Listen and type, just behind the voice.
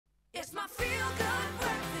It's my feel-good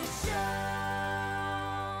breakfast show.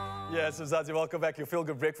 Yes, Mzansi, welcome back. Your Feel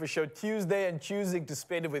Good Breakfast Show, Tuesday, and choosing to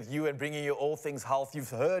spend it with you and bringing you all things health. You've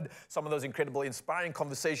heard some of those incredible, inspiring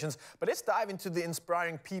conversations, but let's dive into the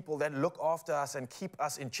inspiring people that look after us and keep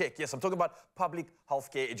us in check. Yes, I'm talking about public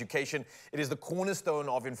healthcare education. It is the cornerstone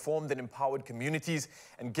of informed and empowered communities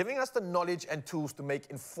and giving us the knowledge and tools to make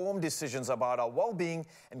informed decisions about our well-being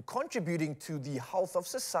and contributing to the health of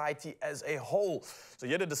society as a whole. So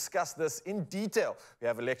here to discuss this in detail, we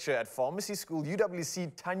have a lecturer at Pharmacy School,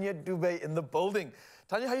 UWC, Tanya Dubé in the building.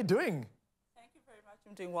 Tanya, how are you doing? Thank you very much.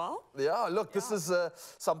 I'm doing well. Yeah, look, this is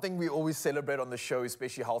something we always celebrate on the show,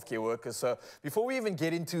 especially healthcare workers. So before we even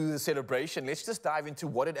get into the celebration, let's just dive into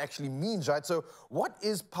what it actually means, right? So what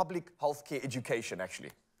is public healthcare education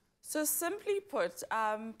actually? So simply put,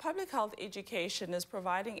 public health education is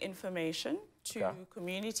providing information to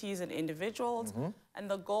communities and individuals,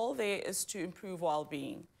 and the goal there is to improve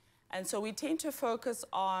well-being. And so we tend to focus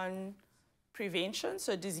on prevention,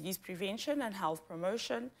 so disease prevention and health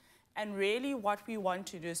promotion. And really what we want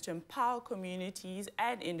to do is to empower communities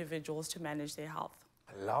and individuals to manage their health.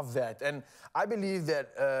 I love that. And I believe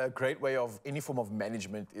that a great way of any form of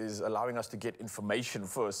management is allowing us to get information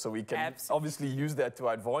first so we can obviously use that to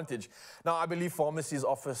our advantage. Now, I believe pharmacies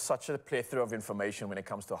offer such a plethora of information when it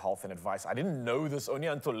comes to health and advice. I didn't know this only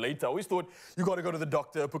until later. I always thought you got to go to the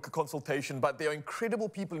doctor, book a consultation, but there are incredible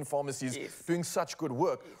people in pharmacies doing such good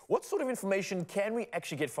work. What sort of information can we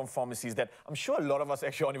actually get from pharmacies that I'm sure a lot of us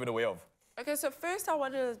actually aren't even aware of? Okay, so first I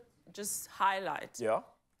want to just highlight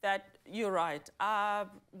that you're right.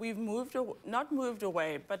 We've not moved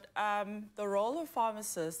away, but the role of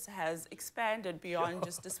pharmacists has expanded beyond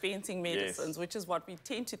just dispensing medicines, which is what we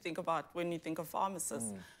tend to think about when we think of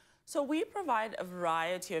pharmacists. So we provide a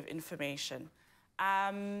variety of information.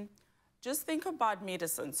 Just think about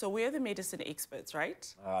medicine. So we're the medicine experts,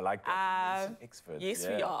 right? I like that, medicine experts. Yes,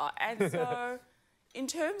 we are. And so in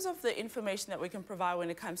terms of the information that we can provide when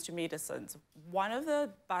it comes to medicines, one of the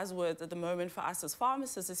buzzwords at the moment for us as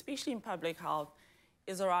pharmacists, especially in public health,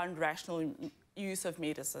 is around rational use of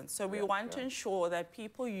medicine. So we want to ensure that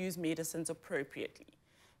people use medicines appropriately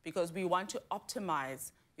because we want to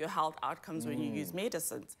optimize your health outcomes when you use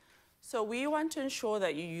medicines. So we want to ensure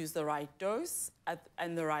that you use the right dose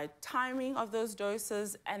and the right timing of those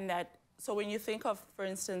doses, and that, so when you think of, for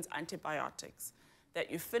instance, antibiotics, that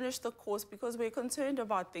you finish the course because we're concerned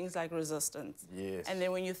about things like resistance. Yes. And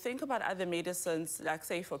then when you think about other medicines, like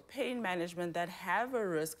say for pain management that have a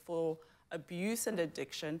risk for abuse and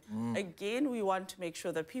addiction, again, we want to make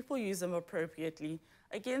sure that people use them appropriately,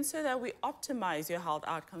 again, so that we optimize your health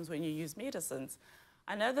outcomes when you use medicines.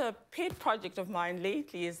 Another pet project of mine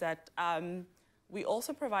lately is that we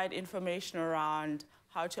also provide information around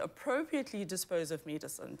how to appropriately dispose of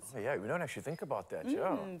medicines. Oh, yeah, we don't actually think about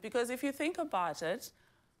that, Because if you think about it,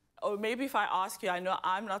 or maybe if I ask you, I know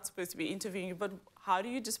I'm not supposed to be interviewing you, but how do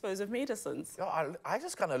you dispose of medicines? Yeah, I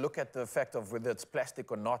just kind of look at the fact of whether it's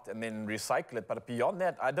plastic or not and then recycle it, but beyond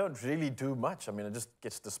that, I don't really do much. I mean, it just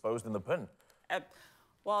gets disposed in the bin.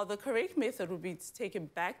 Well, the correct method would be to take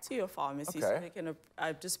it back to your pharmacy so they can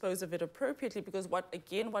dispose of it appropriately, because what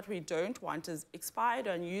we don't want is expired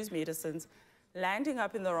or unused medicines landing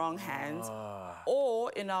up in the wrong hands or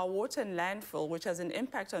in our water and landfill, which has an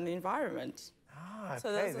impact on the environment.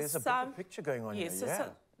 So there's a bigger picture going on here.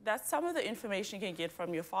 So that's some of the information you can get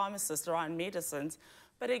from your pharmacist around medicines.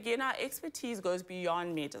 But again, our expertise goes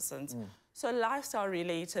beyond medicines. So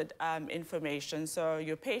lifestyle-related information. So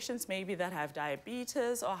your patients maybe that have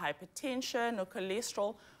diabetes or hypertension or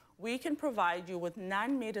cholesterol, we can provide you with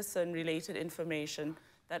non-medicine-related information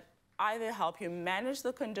that either help you manage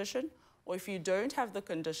the condition, or if you don't have the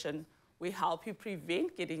condition, we help you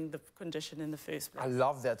prevent getting the condition in the first place. I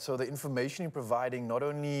love that. So the information you're providing not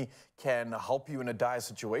only can help you in a dire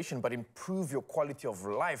situation, but improve your quality of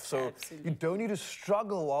life. So you don't need to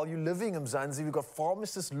struggle while you're living in Mzansi. We've got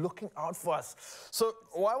pharmacists looking out for us. So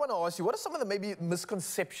I want to ask you, what are some of the maybe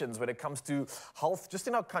misconceptions when it comes to health, just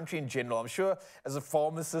in our country in general? I'm sure as a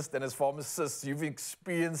pharmacist and as pharmacists, you've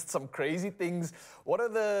experienced some crazy things. What are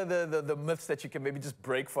the myths that you can maybe just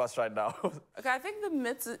break for us right now? Okay, I think the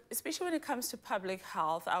myths, especially when it comes to public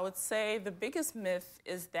health, I would say the biggest myth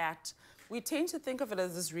is that we tend to think of it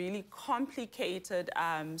as this really complicated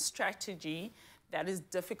strategy that is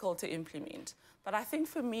difficult to implement. But I think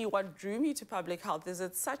for me, what drew me to public health is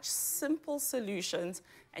it's such simple solutions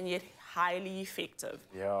and yet highly effective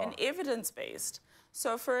and evidence-based.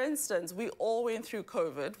 So for instance, we all went through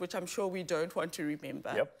COVID, which I'm sure we don't want to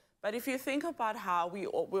remember. But if you think about how we're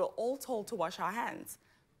all told to wash our hands,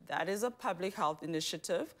 that is a public health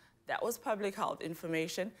initiative. That was public health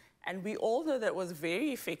information, And we all know that it was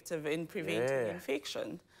very effective in preventing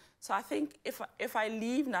infection. So I think if I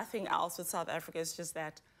leave nothing else with South Africa, it's just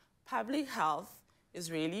that public health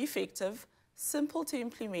is really effective, simple to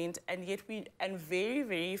implement, and yet very,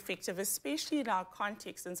 very effective, especially in our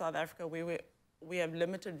context in South Africa where we have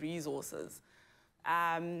limited resources.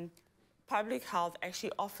 Public health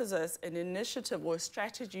actually offers us an initiative, or a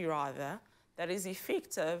strategy rather, that is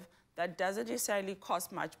effective, that doesn't necessarily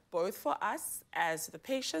cost much, both for us as the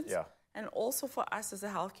patients and also for us as the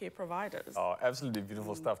healthcare providers. Oh, absolutely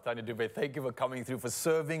beautiful stuff. Tanya Dube, thank you for coming through, for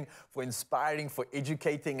serving, for inspiring, for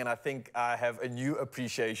educating, and I think I have a new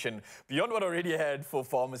appreciation beyond what I already had for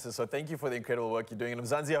pharmacists. So thank you for the incredible work you're doing. And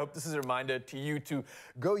Mzansi, I hope this is a reminder to you to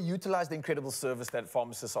go utilize the incredible service that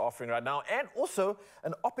pharmacists are offering right now, and also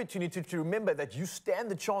an opportunity to remember that you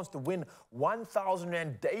stand the chance to win 1,000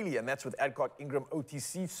 Rand daily, and that's with Adcock Ingram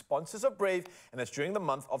OTC, sponsors of Brave, and that's during the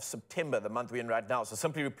month of September, the month we're in right now. So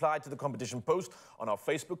simply reply to the competition post on our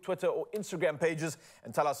Facebook, Twitter, or Instagram pages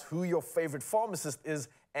and tell us who your favorite pharmacist is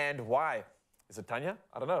and why. Is it Tanya?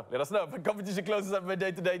 I don't know. Let us know. But competition closes up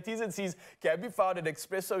midday today. T's and C's can be found at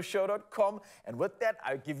expressoshow.com. And with that,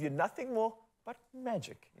 I give you nothing more but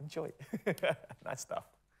magic. Enjoy. Nice stuff.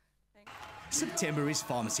 September is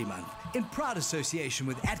Pharmacy Month, in proud association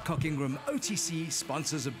with Adcock Ingram OTC,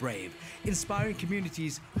 sponsors of Brave, inspiring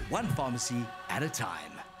communities one pharmacy at a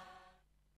time.